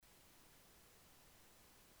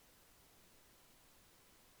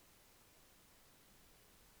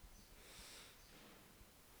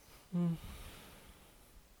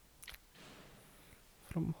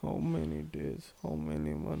From how many days, how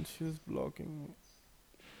many months she's blocking me.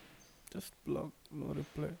 Just block, no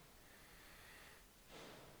reply.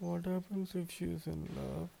 What happens if she's in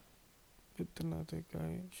love with another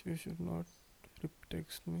guy? She should not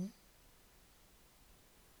text me.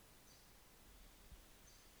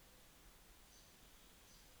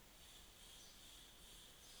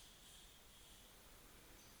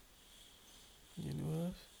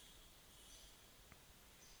 Universe.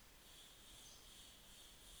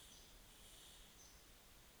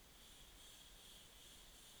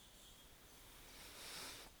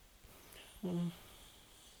 Hmm,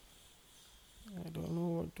 I don't know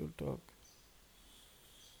what to talk.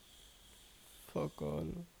 Fuck all.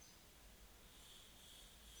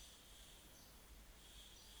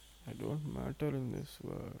 I don't matter in this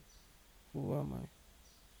world. Who am I?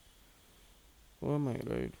 Who am I,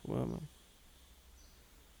 right? Who am I?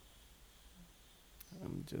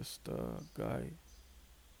 I'm just a guy.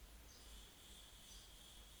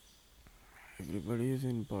 Everybody is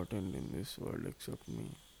important in this world except me.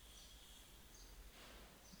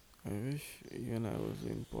 I wish even I was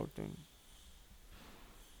important.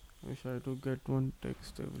 Wish I to get one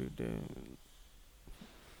text every day.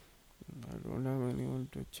 I don't have anyone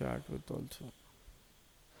to chat with also.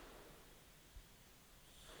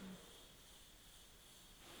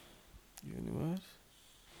 Universe?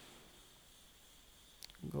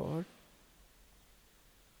 God?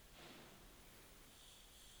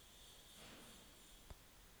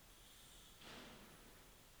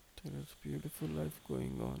 There is beautiful life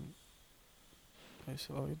going on. I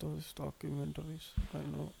saw those documentaries. I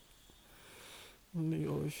know. In the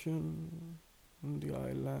ocean, in the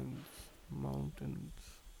islands, mountains,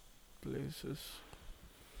 places.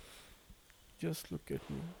 Just look at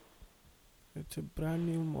me. It's a brand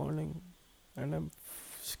new morning and I'm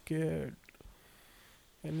scared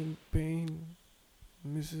and in pain,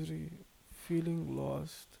 misery, feeling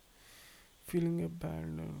lost, feeling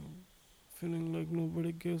abandoned, feeling like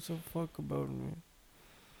nobody gives a fuck about me.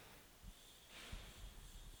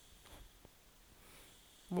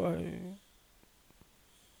 Why?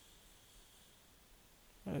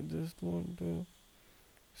 I just want to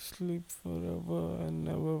sleep forever and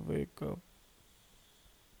never wake up.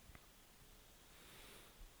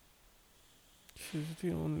 She's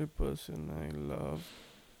the only person I love.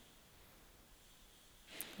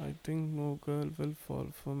 I think no girl will fall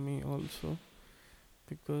for me also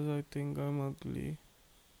because I think I'm ugly.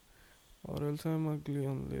 Or else I'm ugly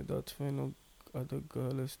only. That's why no other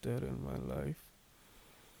girl is there in my life.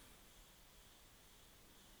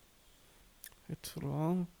 It's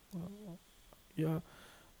wrong. Yeah,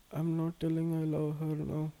 I'm not telling I love her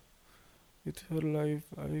now. It's her life.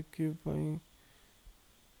 I give my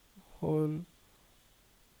whole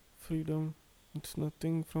freedom. It's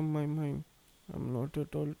nothing from my mind. I'm not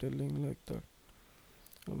at all telling like that.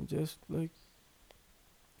 I'm just like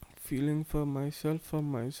feeling for myself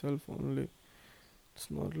only. It's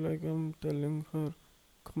not like I'm telling her,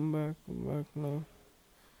 come back now.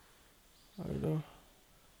 I don't.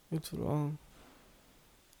 It's wrong.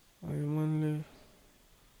 I am only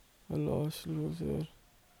a lost loser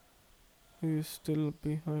who is still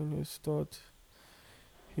behind his thoughts.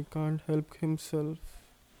 He can't help himself.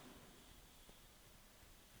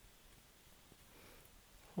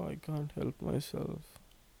 I can't help myself.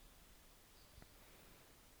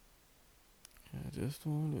 I just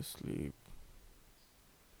want to sleep.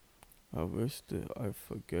 I wish that I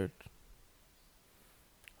forget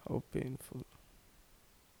how painful.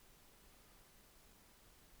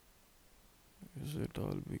 Is it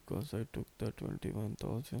all because I took the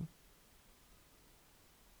 21,000?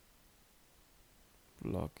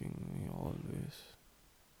 Blocking me always.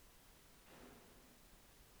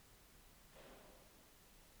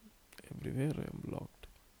 Everywhere I am blocked.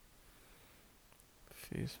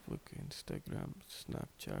 Facebook, Instagram,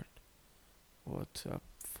 Snapchat, WhatsApp,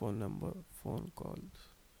 phone number, phone calls.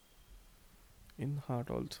 In heart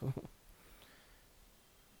also.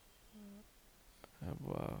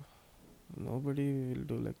 Wow. Nobody will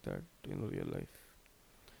do like that in real life.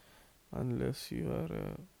 Unless you are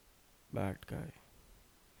a bad guy.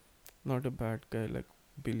 Not a bad guy like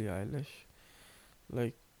Billie Eilish.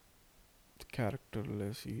 Like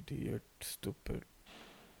characterless, idiot, stupid.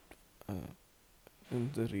 Uh,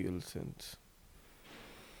 in the real sense.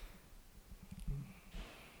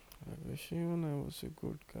 I wish even I was a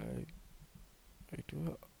good guy. I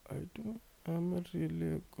do. I'm a really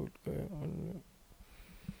a good guy. Only.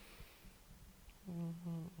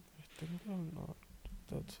 I think I'm not.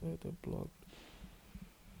 That's why they blocked.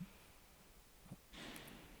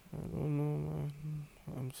 I don't know, man.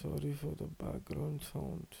 I'm sorry for the background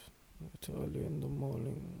sounds. It's early in the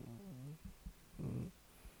morning. Mm,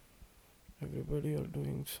 Everybody are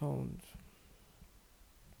doing sounds.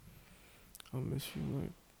 I miss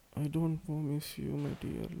you, I don't miss you, my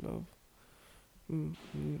dear love.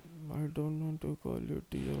 I don't want to call you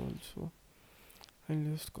dear also. I'll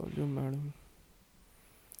just call you madam.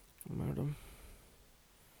 Madam,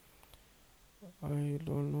 I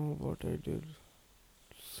don't know what I did.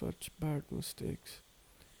 Such bad mistakes.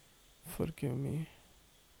 Forgive me.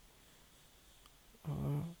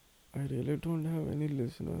 Uh, I really don't have any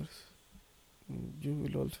listeners. You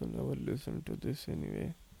will also never listen to this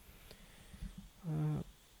anyway. Uh,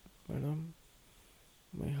 Madam,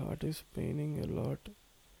 my heart is paining a lot.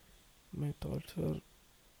 My thoughts are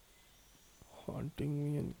haunting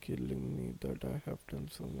me and killing me that I have done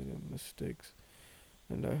so many mistakes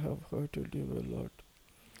and I have hurted you a lot.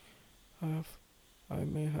 I have I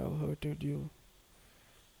may have hurted you.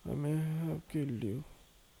 I may have killed you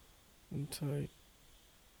inside.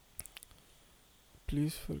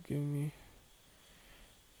 Please forgive me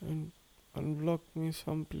and unblock me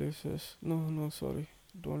some places. No, sorry.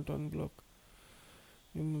 Don't unblock.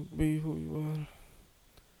 Be who you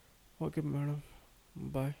are. Okay, madam.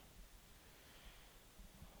 Bye.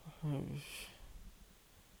 I'm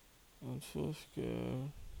so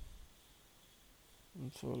scared.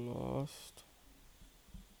 I'm so lost.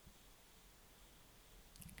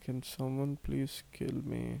 Can someone please kill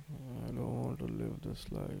me? I don't want to live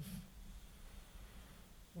this life.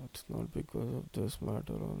 It's not because of this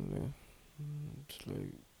matter only. It's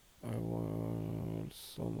like I want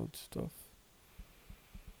so much stuff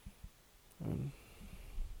and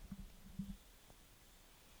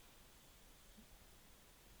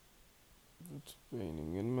it's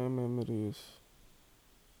paining in my memories.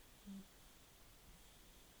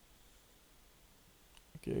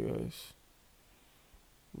 Okay, guys.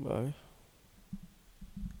 Bye.